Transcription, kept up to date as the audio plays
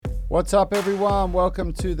What's up, everyone?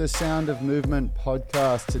 Welcome to the Sound of Movement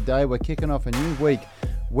podcast. Today we're kicking off a new week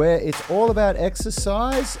where it's all about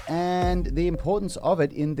exercise and the importance of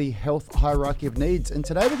it in the health hierarchy of needs. And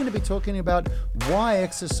today we're going to be talking about why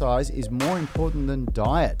exercise is more important than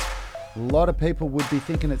diet. A lot of people would be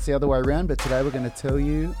thinking it's the other way around, but today we're going to tell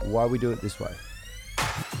you why we do it this way.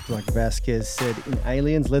 Like Vasquez said in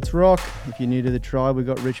Aliens, let's rock. If you're new to the tribe, we've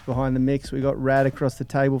got Rich behind the mix. We've got Rad across the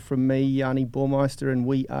table from me, Yanni Bormeister, and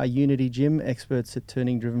we are Unity Gym, experts at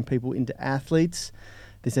turning driven people into athletes.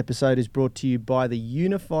 This episode is brought to you by the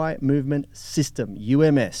Unify Movement System,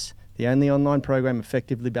 UMS, the only online program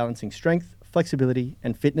effectively balancing strength, flexibility,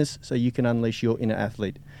 and fitness so you can unleash your inner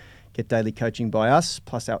athlete. Get daily coaching by us,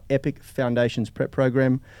 plus our epic Foundations Prep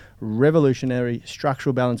program, revolutionary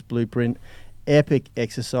structural balance blueprint, epic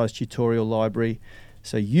exercise tutorial library,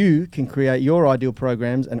 so you can create your ideal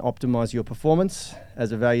programs and optimize your performance.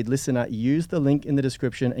 As a valued listener, use the link in the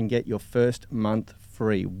description and get your first month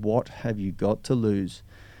free. What have you got to lose?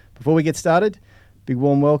 Before we get started, big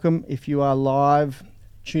warm welcome. If you are live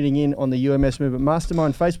tuning in on the UMS Movement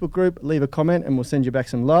Mastermind Facebook group, leave a comment and we'll send you back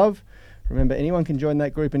some love. Remember, anyone can join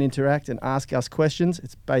that group and interact and ask us questions.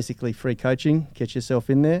 It's basically free coaching. Get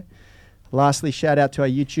yourself in there. Lastly, shout out to our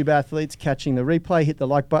YouTube athletes catching the replay. Hit the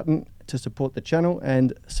like button to support the channel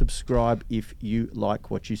and subscribe if you like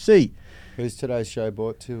what you see. Who's today's show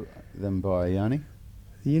brought to them by, Yanni?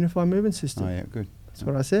 The Unified Movement System. Oh, yeah, good. That's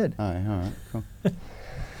what I said. Oh, all right, cool.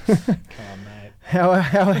 Come on, mate.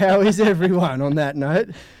 How is everyone on that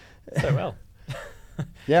note? So well.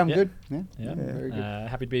 Yeah, I'm Yeah. good. Yeah, Yeah. very good.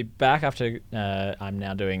 Happy to be back after I'm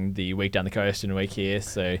now doing the week down the coast and a week here.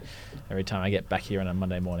 So every time I get back here on a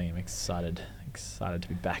Monday morning, I'm excited to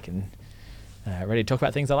be back and ready to talk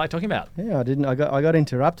about things I like talking about. Yeah, I got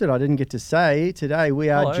interrupted. I didn't get to say today we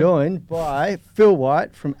are Hello. joined by Phil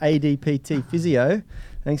White from ADPT Physio.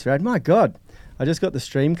 Thanks, Rad. My God, I just got the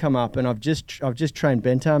stream come up and I've just trained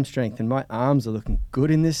bent arm strength and my arms are looking good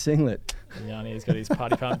in this singlet. Yanni's got his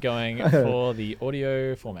party pump going for the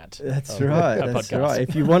audio format. That's of right. our That's podcast. right.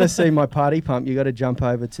 If you want to see my party pump, you got to jump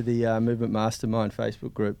over to the Movement Mastermind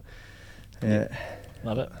Facebook group. Yeah,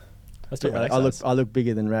 Love it. Let's talk about exercise. I look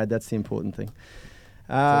bigger than Rad. That's the important thing.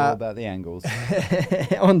 It's all about the angles.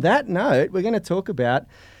 On that note, we're going to talk about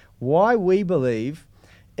why we believe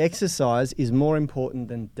exercise is more important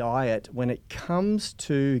than diet when it comes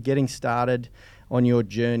to getting started on your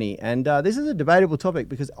journey. And this is a debatable topic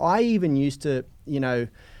because I even used to,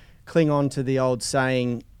 cling on to the old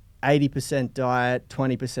saying, 80% diet,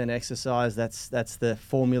 20% exercise. That's the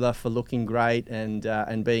formula for looking great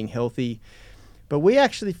and being healthy. But we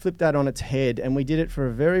actually flipped that on its head, and we did it for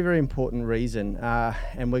a very, very important reason.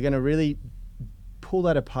 And we're going to really pull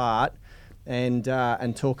that apart and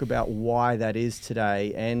talk about why that is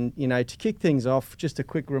today. And, to kick things off, just a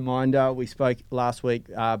quick reminder, we spoke last week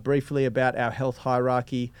briefly about our health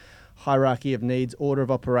hierarchy of needs, order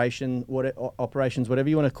of operations, whatever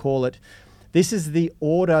you want to call it. This is the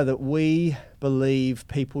order that we believe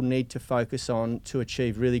people need to focus on to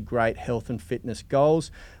achieve really great health and fitness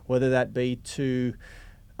goals, whether that be to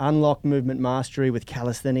unlock movement mastery with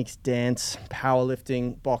calisthenics, dance,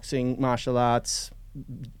 powerlifting, boxing, martial arts,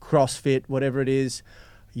 CrossFit, whatever it is,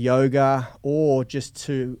 yoga, or just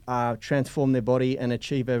to transform their body and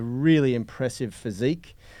achieve a really impressive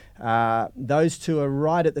physique. Those two are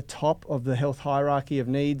right at the top of the health hierarchy of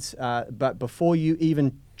needs, but before you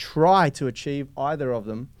even try to achieve either of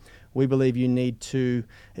them, we believe you need to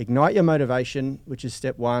ignite your motivation, which is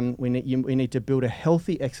step one. We need to build a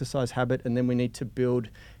healthy exercise habit, and then we need to build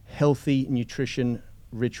healthy nutrition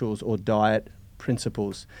rituals or diet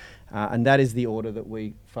principles. And that is the order that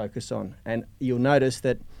we focus on. And you'll notice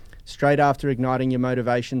that straight after igniting your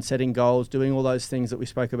motivation, setting goals, doing all those things that we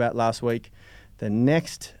spoke about last week, the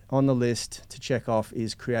next on the list to check off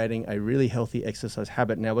is creating a really healthy exercise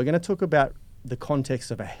habit. Now, we're going to talk about the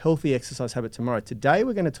context of a healthy exercise habit tomorrow. Today,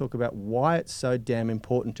 we're going to talk about why it's so damn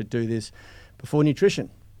important to do this before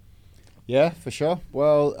nutrition. Yeah, for sure.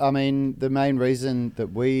 Well, I mean, the main reason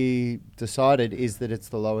that we decided is that it's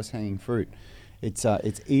the lowest hanging fruit. It's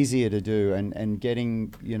easier to do, and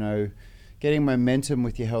getting momentum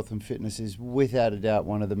with your health and fitness is without a doubt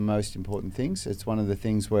one of the most important things. It's one of the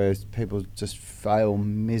things where people just fail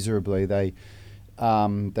miserably. They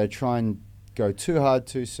try and go too hard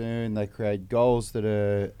too soon. They create goals that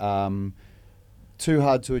are too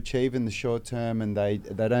hard to achieve in the short term, and they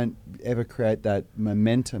don't ever create that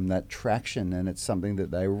momentum, that traction, and it's something that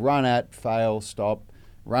they run at, fail, stop,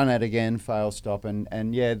 run at again, fail, stop, and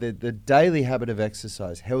the daily habit of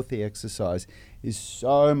exercise, healthy exercise, is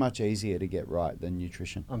so much easier to get right than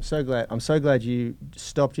nutrition. I'm so glad you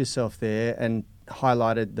stopped yourself there and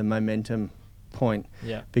highlighted the momentum point.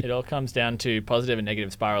 Yeah, it all comes down to positive and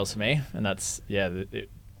negative spirals for me, and that's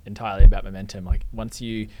entirely about momentum. Like once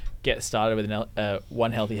you get started with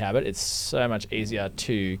one healthy habit, it's so much easier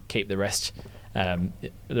to keep the rest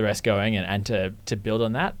going and to build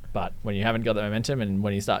on that. But when you haven't got the momentum, and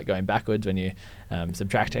when you start going backwards, when you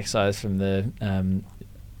subtract exercise from the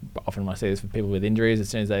often I see this with people with injuries, as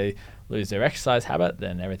soon as they lose their exercise habit,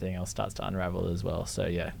 then everything else starts to unravel as well. So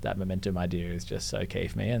yeah, that momentum idea is just so key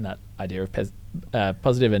for me, and that idea of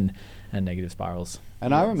positive and negative spirals.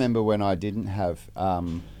 And I remember when I didn't have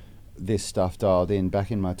this stuff dialed in back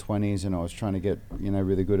in my 20s, and I was trying to get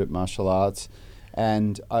really good at martial arts,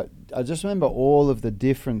 and I just remember all of the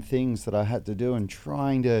different things that I had to do, and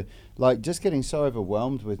trying to just getting so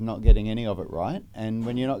overwhelmed with not getting any of it right. And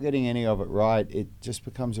when you're not getting any of it right, it just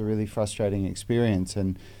becomes a really frustrating experience.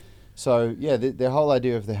 And so yeah, the whole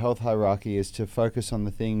idea of the health hierarchy is to focus on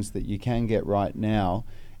the things that you can get right now,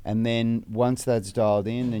 and then once that's dialed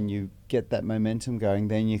in and you get that momentum going,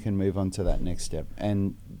 then you can move on to that next step.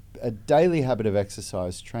 And a daily habit of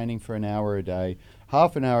exercise, training for an hour a day,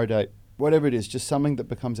 half an hour a day, whatever it is, just something that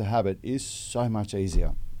becomes a habit, is so much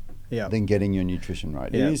easier than getting your nutrition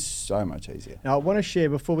right. It is so much easier. Now, I want to share,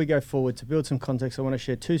 before we go forward, to build some context, I want to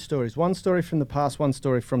share two stories. One story from the past, one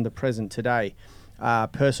story from the present today.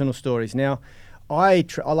 Personal stories. Now, I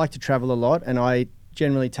like to travel a lot, and I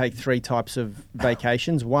generally take three types of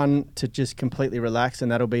vacations. One, to just completely relax,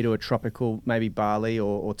 and that'll be to a tropical, maybe Bali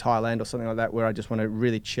or Thailand or something like that, where I just want to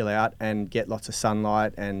really chill out and get lots of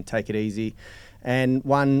sunlight and take it easy. And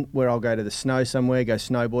one where I'll go to the snow somewhere, go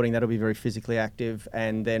snowboarding, that'll be very physically active.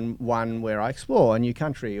 And then one where I explore a new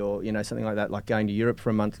country, or something like that, like going to Europe for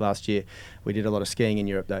a month last year. We did a lot of skiing in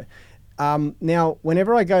Europe though. Now,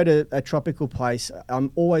 whenever I go to a tropical place,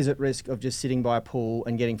 I'm always at risk of just sitting by a pool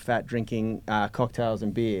and getting fat, drinking cocktails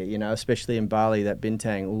and beer, especially in Bali, that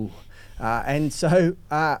bintang. Ooh. And so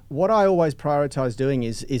what I always prioritize doing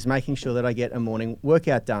is making sure that I get a morning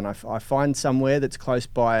workout done. I find somewhere that's close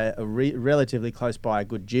by, relatively close by, a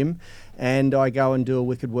good gym, and I go and do a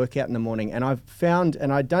wicked workout in the morning. And I've found,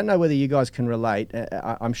 and I don't know whether you guys can relate,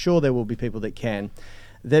 I'm sure there will be people that can,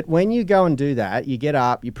 that when you go and do that, you get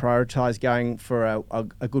up, you prioritize going for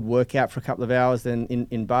a good workout for a couple of hours. Then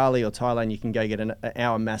in Bali or Thailand, you can go get an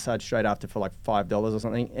hour massage straight after for like $5 or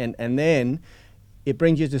something. And then it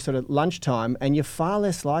brings you to sort of lunchtime, and you're far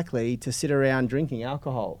less likely to sit around drinking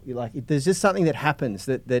alcohol. There's just something that happens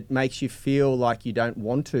that makes you feel like you don't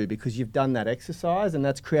want to, because you've done that exercise, and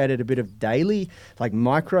that's created a bit of daily,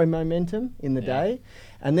 micro momentum in the day.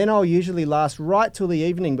 And then I'll usually last right till the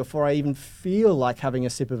evening before I even feel like having a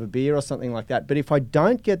sip of a beer or something like that. But if I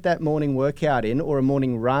don't get that morning workout in, or a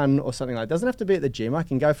morning run or something like that, it doesn't have to be at the gym, I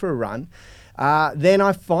can go for a run. Then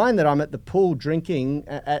I find that I'm at the pool drinking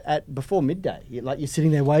at before midday. You're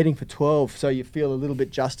sitting there waiting for 12, so you feel a little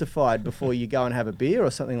bit justified before you go and have a beer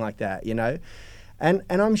or something like that, And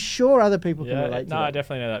I'm sure other people can relate to that. I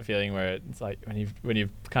definitely know that feeling where it's like when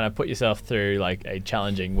you've kind of put yourself through like a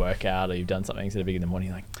challenging workout, or you've done something sort of big in the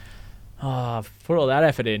morning, like, oh, I've put all that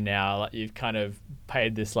effort in now. Like, you've kind of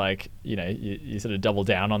paid this, you sort of double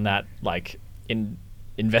down on that,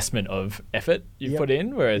 investment of effort you've put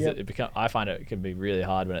in. Whereas I find it can be really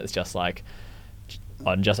hard when it's just like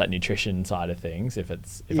on just that nutrition side of things. If I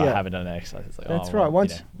haven't done an exercise, it's like, that's right.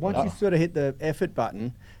 Once you sort of hit the effort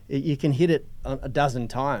button, you can hit it a dozen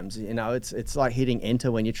times. It's like hitting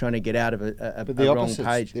enter when you're trying to get out of a wrong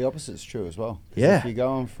page. The opposite's true as well. Yeah. If you go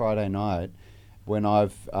on Friday night, when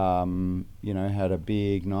I've had a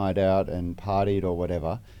big night out and partied or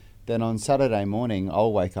whatever, then on Saturday morning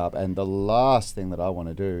I'll wake up, and the last thing that I want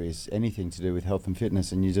to do is anything to do with health and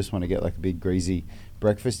fitness, and you just want to get like a big greasy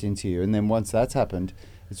breakfast into you. And then once that's happened,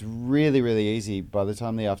 it's really, really easy by the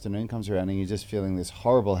time the afternoon comes around and you're just feeling this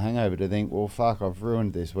horrible hangover to think, well, fuck, I've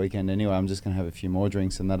ruined this weekend anyway. I'm just going to have a few more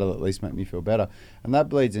drinks, and that'll at least make me feel better. And that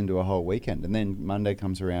bleeds into a whole weekend. And then Monday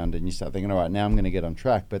comes around and you start thinking, all right, now I'm going to get on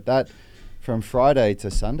track. But that, from Friday to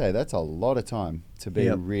Sunday, that's a lot of time to be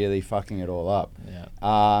really fucking it all up.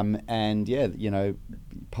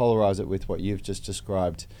 Polarize it with what you've just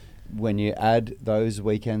described. When you add those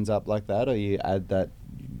weekends up like that, or you add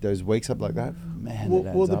those weeks up like that, man,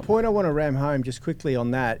 well, the point I want to ram home just quickly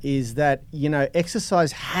on that is that,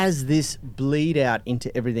 exercise has this bleed out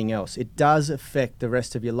into everything else. It does affect the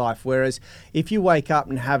rest of your life. Whereas if you wake up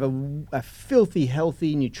and have a filthy,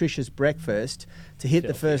 healthy, nutritious breakfast to hit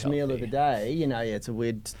the first meal of the day, it's a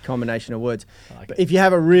weird combination of words. But if you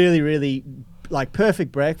have a really, really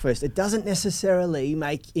perfect breakfast, it doesn't necessarily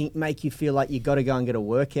make you feel like you got to go and get a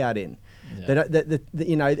workout in. Yeah. That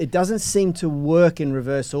you know, it doesn't seem to work in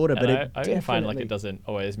reverse order, but And I it find like definitely- it doesn't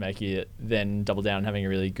always make you then double down on having a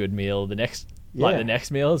really good meal the next Yeah. the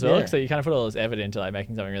next meal as well. Yeah. So you kind of put all this effort into like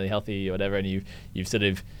making something really healthy or whatever, and you've sort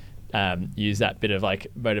of used that bit of like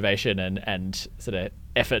motivation and sort of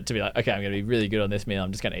effort to be like, okay, I'm going to be really good on this meal.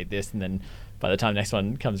 I'm just going to eat this, and then by the time the next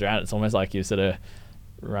one comes around, it's almost like you've sort of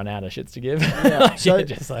run out of shits to give. Yeah. So So-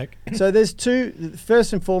 just like So there's two.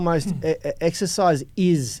 First and foremost, exercise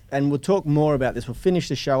is, and we'll talk more about this. We'll finish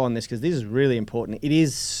the show on this because this is really important. It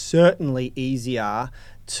is certainly easier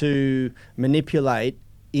to manipulate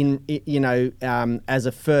as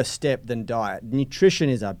a first step than diet. Nutrition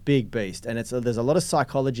is a big beast, and there's a lot of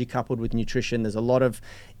psychology coupled with nutrition. There's a lot of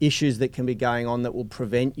issues that can be going on that will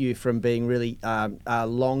prevent you from being really a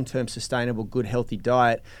long-term sustainable, good, healthy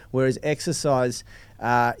diet. Whereas exercise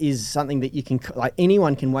is something that you can, like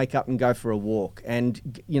anyone can wake up and go for a walk. And,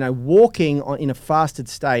 walking in a fasted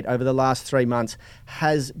state over the last 3 months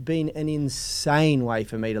has been an insane way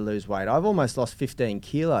for me to lose weight. I've almost lost 15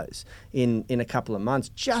 kilos in a couple of months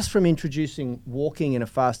just from introducing walking in a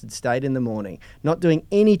fasted state in the morning, not doing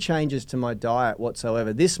any changes to my diet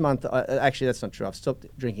whatsoever. This month, actually, that's not true. I've stopped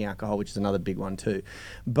drinking alcohol, which is another big one too.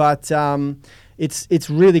 But it's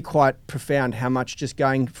really quite profound how much just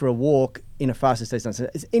going for a walk in a fasted state. So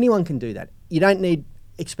anyone can do that. You don't need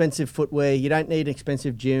expensive footwear. You don't need an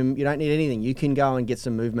expensive gym. You don't need anything. You can go and get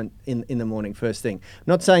some movement in the morning first thing. I'm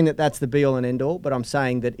not saying that that's the be all and end all, but I'm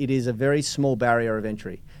saying that it is a very small barrier of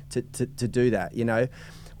entry to do that,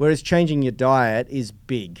 Whereas changing your diet is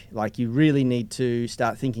big. Like you really need to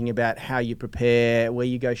start thinking about how you prepare, where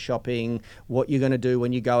you go shopping, what you're going to do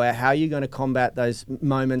when you go out, how you're going to combat those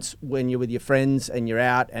moments when you're with your friends and you're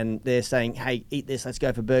out and they're saying, hey, eat this, let's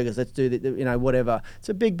go for burgers, let's do whatever. It's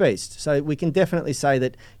a big beast. So we can definitely say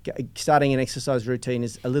that starting an exercise routine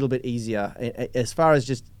is a little bit easier as far as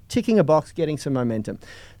just ticking a box, getting some momentum.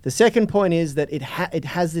 The second point is that it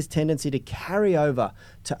has this tendency to carry over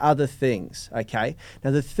to other things, okay?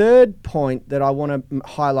 Now, the third point that I want to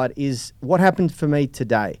highlight is what happened for me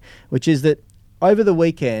today, which is that over the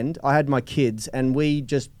weekend, I had my kids and we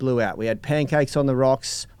just blew out. We had pancakes on the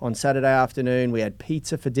rocks on Saturday afternoon. We had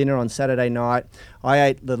pizza for dinner on Saturday night. I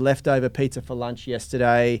ate the leftover pizza for lunch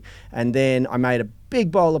yesterday. And then I made a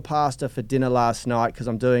big bowl of pasta for dinner last night because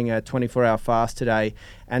I'm doing a 24-hour fast today.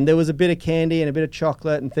 And there was a bit of candy and a bit of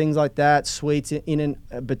chocolate and things like that, sweets in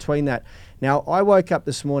and between that. Now, I woke up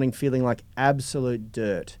this morning feeling like absolute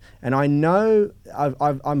dirt. And I know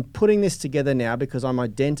I'm putting this together now because I'm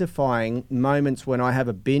identifying moments when I have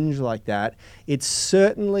a binge like that. It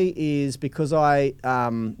certainly is because I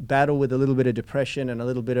battle with a little bit of depression and a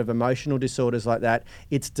little bit of emotional disorders like that.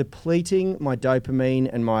 It's depleting my dopamine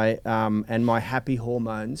and my happy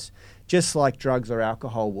hormones, just like drugs or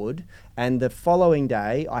alcohol would. And the following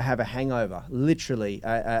day, I have a hangover, literally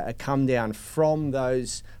a come down from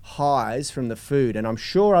those highs from the food. And I'm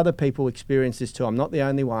sure other people experience this too. I'm not the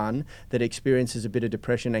only one that experiences a bit of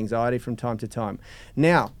depression, anxiety from time to time.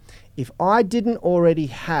 Now, if I didn't already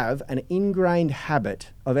have an ingrained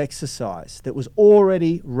habit of exercise that was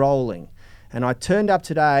already rolling, and I turned up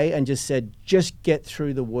today and just said, just get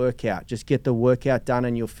through the workout. Just get the workout done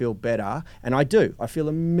and you'll feel better. And I do. I feel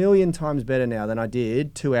 1,000,000 times better now than I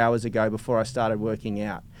did 2 hours ago before I started working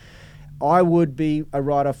out. I would be a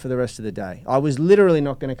write-off for the rest of the day. I was literally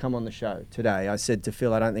not going to come on the show today. I said to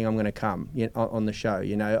Phil, I don't think I'm going to come on the show.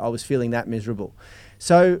 I was feeling that miserable.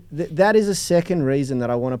 So that is a second reason that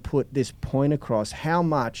I want to put this point across, how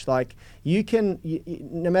much, like,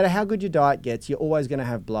 no matter how good your diet gets, you're always going to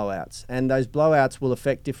have blowouts. And those blowouts will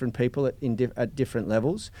affect different people at different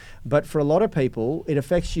levels. But for a lot of people, it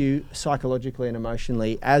affects you psychologically and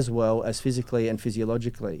emotionally as well as physically and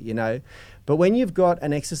physiologically, But when you've got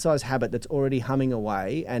an exercise habit that's already humming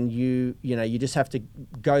away and you just have to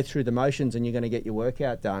go through the motions and you're going to get your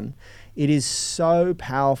workout done, it is so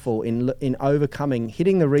powerful in overcoming,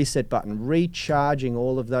 hitting the reset button, recharging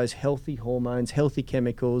all of those healthy hormones, healthy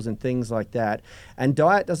chemicals and things like that. And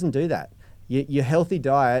diet doesn't do that. Your healthy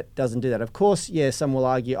diet doesn't do that. Of course, some will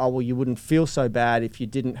argue, oh, well, you wouldn't feel so bad if you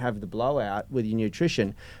didn't have the blowout with your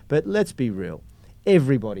nutrition. But let's be real.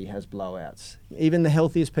 Everybody has blowouts. Even the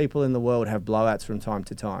healthiest people in the world have blowouts from time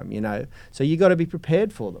to time, So you got to be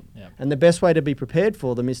prepared for them. Yeah. And the best way to be prepared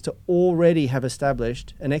for them is to already have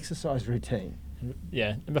established an exercise routine.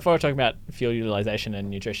 Yeah, and before we're talking about fuel utilization and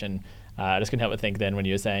nutrition, I just couldn't help but think then when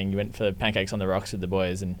you were saying you went for pancakes on the rocks with the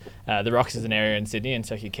boys, and the rocks is an area in Sydney and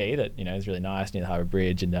Turkey Quay that is really nice near the Harbour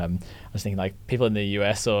Bridge, and I was thinking like people in the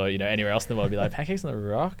US or anywhere else in the world would be like pancakes on the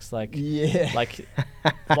rocks, like like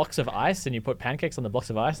blocks of ice, and you put pancakes on the blocks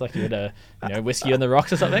of ice like you would whiskey on the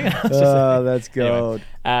rocks or something. That's gold.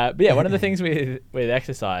 Anyway, but yeah, one of the things with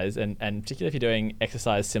exercise, and particularly if you're doing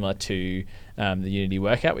exercise similar to the Unity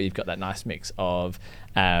workout, where you've got that nice mix of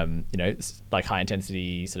like high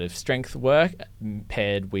intensity sort of strength work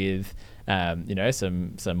paired with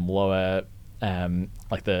some lower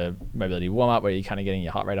like the mobility warm up where you're kind of getting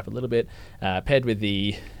your heart rate up a little bit, paired with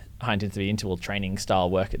the high intensity interval training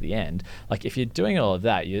style work at the end. Like if you're doing all of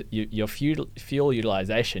that, your fuel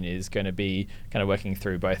utilization is going to be kind of working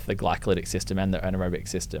through both the glycolytic system and the anaerobic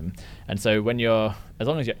system. And so as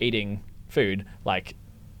long as you're eating food, like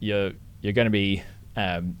you're going to be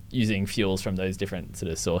using fuels from those different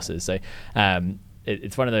sort of sources. So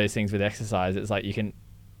it's one of those things with exercise. It's like you can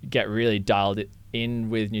get really dialed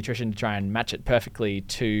in with nutrition to try and match it perfectly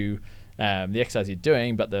to the exercise you're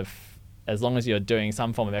doing, but as long as you're doing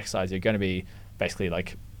some form of exercise, you're going to be basically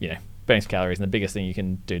like burning some calories, and the biggest thing you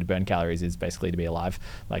can do to burn calories is basically to be alive.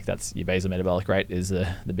 Like that's your basal metabolic rate is the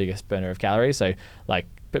biggest burner of calories. So like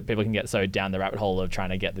people can get so down the rabbit hole of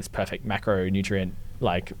trying to get this perfect macronutrient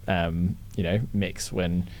like mix,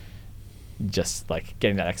 when just like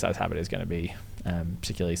getting that exercise habit is going to be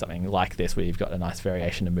particularly something like this where you've got a nice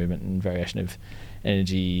variation of movement and variation of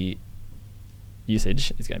energy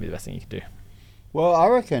usage is going to be the best thing you can do. Well, I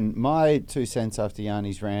reckon my 2 cents after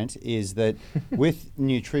Yanni's rant is that with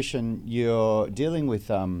nutrition, you're dealing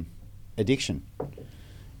with addiction.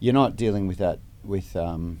 You're not dealing with that with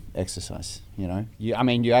exercise.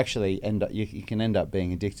 You actually end up you can end up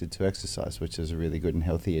being addicted to exercise, which is a really good and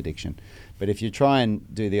healthy addiction. But if you try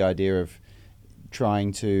and do the idea of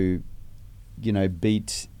trying to,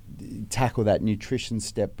 tackle that nutrition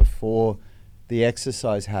step before the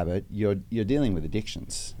exercise habit, you're dealing with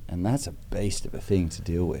addictions, and that's a beast of a thing to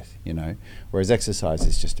deal with, Whereas exercise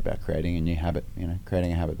is just about creating a new habit,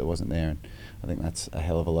 creating a habit that wasn't there, and I think that's a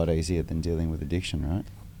hell of a lot easier than dealing with addiction, right?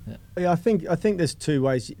 Yeah, I think there's two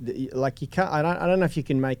ways. Like you can't. I don't know if you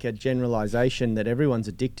can make a generalization that everyone's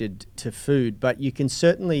addicted to food, but you can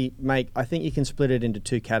certainly make. I think you can split it into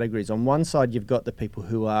two categories. On one side, you've got the people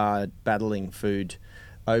who are battling food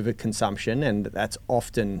overconsumption, and that's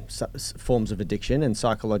often forms of addiction and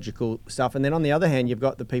psychological stuff. And then on the other hand, you've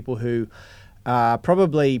got the people who are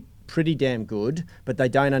probably pretty damn good, but they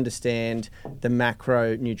don't understand the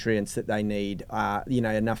macronutrients that they need.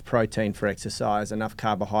 Enough protein for exercise, enough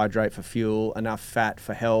carbohydrate for fuel, enough fat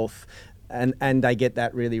for health. And they get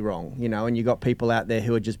that really wrong, and you got people out there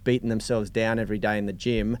who are just beating themselves down every day in the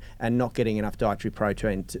gym and not getting enough dietary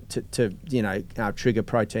protein to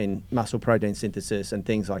trigger muscle protein synthesis and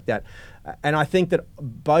things like that. And I think that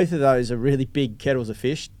both of those are really big kettles of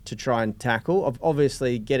fish to try and tackle.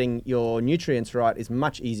 Obviously, getting your nutrients right is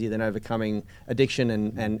much easier than overcoming addiction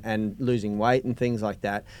and losing weight and things like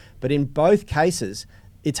that. But in both cases,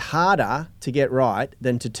 it's harder to get right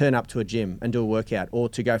than to turn up to a gym and do a workout, or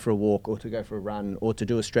to go for a walk, or to go for a run, or to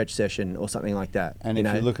do a stretch session or something like that. And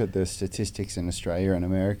if you look at the statistics in Australia and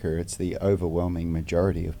America, it's the overwhelming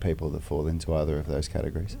majority of people that fall into either of those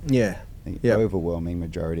categories. Yeah. The overwhelming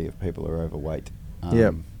majority of people are overweight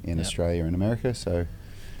in Australia and America. So,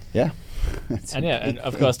 yeah. And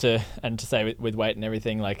of course to say with weight and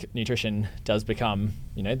everything, like nutrition does become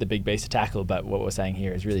the big beast to tackle, but what we're saying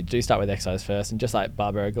here is really do start with exercise first. And just like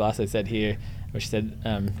Barbara Glasso said here, where she said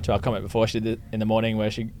to our comment before, she did it in the morning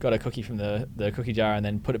where she got a cookie from the cookie jar and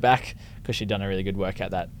then put it back because she'd done a really good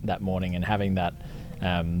workout that morning, and having that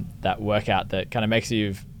workout that kind of makes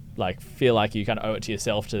you like feel like you kind of owe it to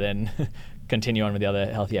yourself to then continue on with the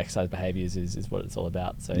other healthy exercise behaviors is what it's all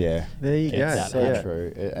about. So yeah, there you go. So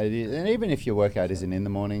true. And even if your workout isn't in the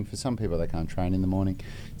morning, for some people they can't train in the morning,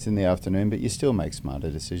 it's in the afternoon, but you still make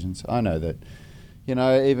smarter decisions. I know that,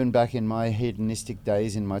 even back in my hedonistic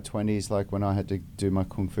days in my 20s, like when I had to do my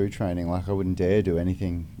kung fu training, like I wouldn't dare do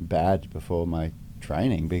anything bad before my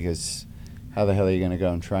training, because how the hell are you going to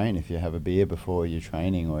go and train if you have a beer before you're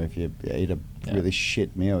training, or if you eat a really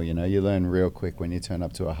shit meal? You learn real quick when you turn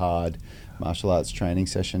up to a hard martial arts training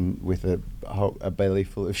session with a belly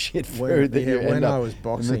full of shit food. When I was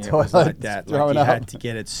boxing, it was like that. Like you had to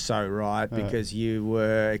get it so right because you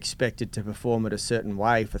were expected to perform it a certain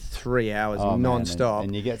way for 3 hours non-stop.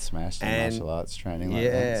 And you get smashed in martial arts training like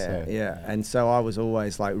that. So. Yeah. And so I was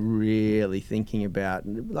always like really thinking about,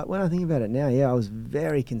 like when I think about it now, I was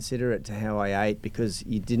very considerate to how I ate, because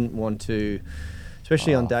you didn't want to,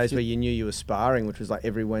 especially on days where you knew you were sparring, which was like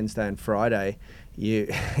every Wednesday and Friday, you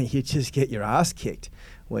just get your ass kicked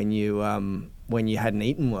when you hadn't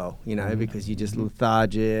eaten well, you know, because you're just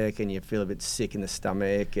lethargic and you feel a bit sick in the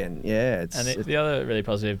stomach, and the other really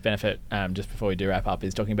positive benefit, just before we do wrap up,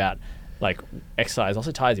 is talking about like exercise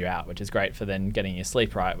also tires you out, which is great for then getting your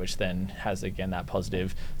sleep right, which then has again that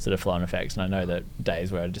positive sort of flow-on effects. And I know that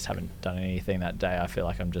days where I just haven't done anything that day, I feel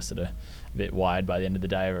like I'm just sort of a bit wired by the end of the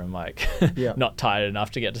day, where I'm like not tired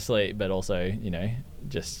enough to get to sleep, but also, you know,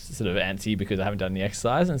 just sort of antsy because I haven't done the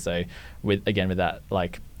exercise. And so with that,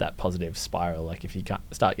 like that positive spiral, like if you can't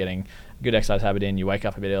start getting a good exercise habit in, you wake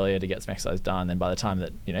up a bit earlier to get some exercise done, then by the time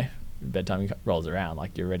that, you know, bedtime rolls around,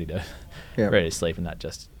 like you're ready to sleep, and that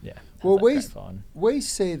just well, we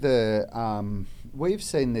see we've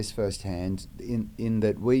seen this firsthand in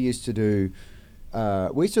that we used to do a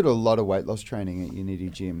lot of weight loss training at Unity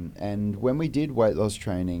Gym, and when we did weight loss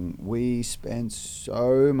training, we spent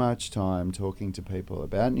so much time talking to people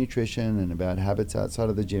about nutrition and about habits outside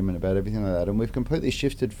of the gym and about everything like that, and we've completely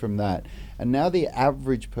shifted from that. And now what the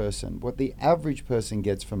average person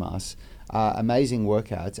gets from us are amazing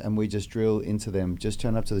workouts, and we just drill into them. Just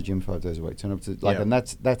turn up to the gym 5 days a week. And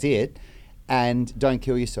that's it. And don't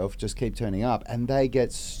kill yourself. Just keep turning up, and they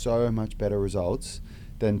get so much better results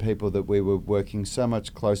than people that we were working so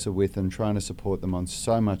much closer with and trying to support them on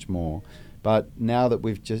so much more. But now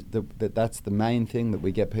that that's the main thing that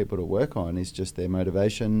we get people to work on, is just their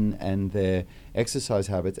motivation and their exercise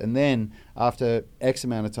habits. And then after X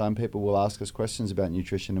amount of time, people will ask us questions about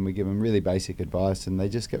nutrition, and we give them really basic advice, and they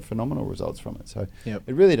just get phenomenal results from it. So it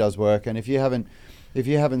really does work. And if you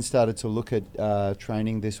haven't started to look at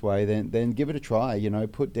training this way, then give it a try. You know,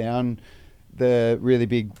 put down the really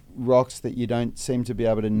big rocks that you don't seem to be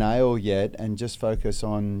able to nail yet, and just focus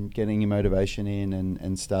on getting your motivation in,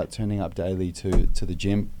 and start turning up daily to the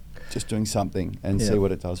gym, just doing something, and see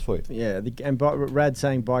what it does for you. Yeah, and Rad's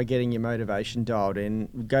saying by getting your motivation dialed in,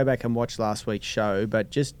 go back and watch last week's show, but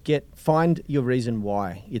just find your reason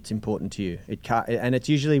why it's important to you. And it's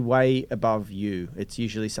usually way above you. It's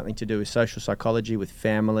usually something to do with social psychology, with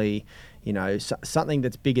family, you know, something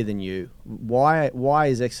that's bigger than you. Why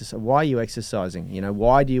is exercise? Why are you exercising? You know,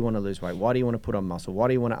 why do you want to lose weight? Why do you want to put on muscle? Why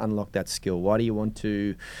do you want to unlock that skill? Why do you want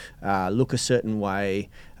to look a certain way?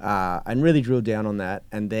 And really drill down on that,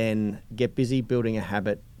 and then get busy building a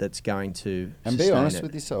habit that's going to and be honest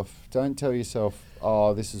with yourself. Don't tell yourself,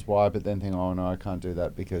 oh, this is why, but then think, oh no, I can't do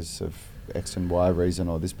that because of X and Y reason,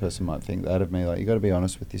 or this person might think that of me. Like, you got to be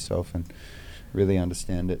honest with yourself and really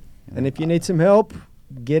understand it. You know? And if you need some help,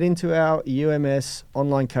 get into our UMS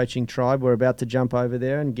online coaching tribe. We're about to jump over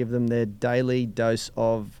there and give them their daily dose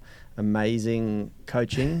of amazing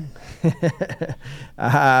coaching.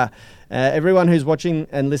 Everyone who's watching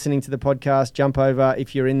and listening to the podcast, jump over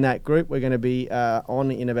if you're in that group. We're going to be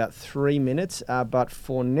on in about 3 minutes. But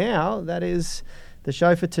for now, that is the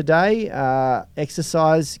show for today.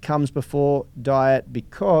 Exercise comes before diet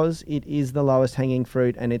because it is the lowest hanging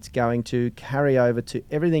fruit, and it's going to carry over to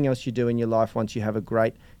everything else you do in your life once you have a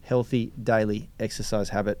great, healthy daily exercise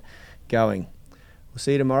habit going. We'll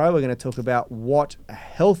see you tomorrow. We're going to talk about what a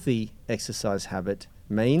healthy exercise habit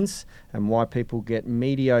means and why people get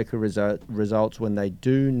mediocre results when they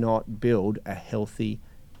do not build a healthy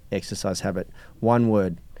exercise habit. One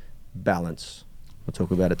word: balance. We'll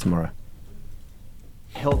talk about it tomorrow.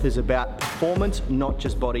 Health is about performance, not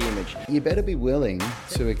just body image. You better be willing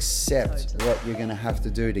to accept what you're going to have to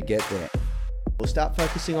do to get there. We'll start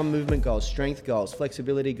focusing on movement goals, strength goals,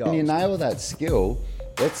 flexibility goals. When you nail that skill,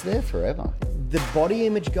 that's there forever. The body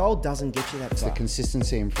image goal doesn't get you that far. It's the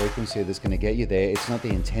consistency and frequency that's going to get you there. It's not the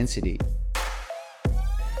intensity.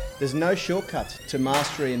 There's no shortcuts to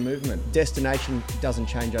mastery and movement. Destination doesn't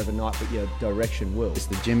change overnight, but your direction will.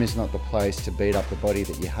 The gym is not the place to beat up the body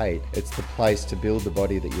that you hate. It's the place to build the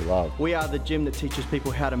body that you love. We are the gym that teaches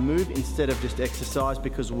people how to move instead of just exercise,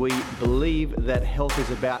 because we believe that health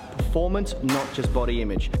is about performance, not just body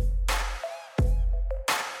image.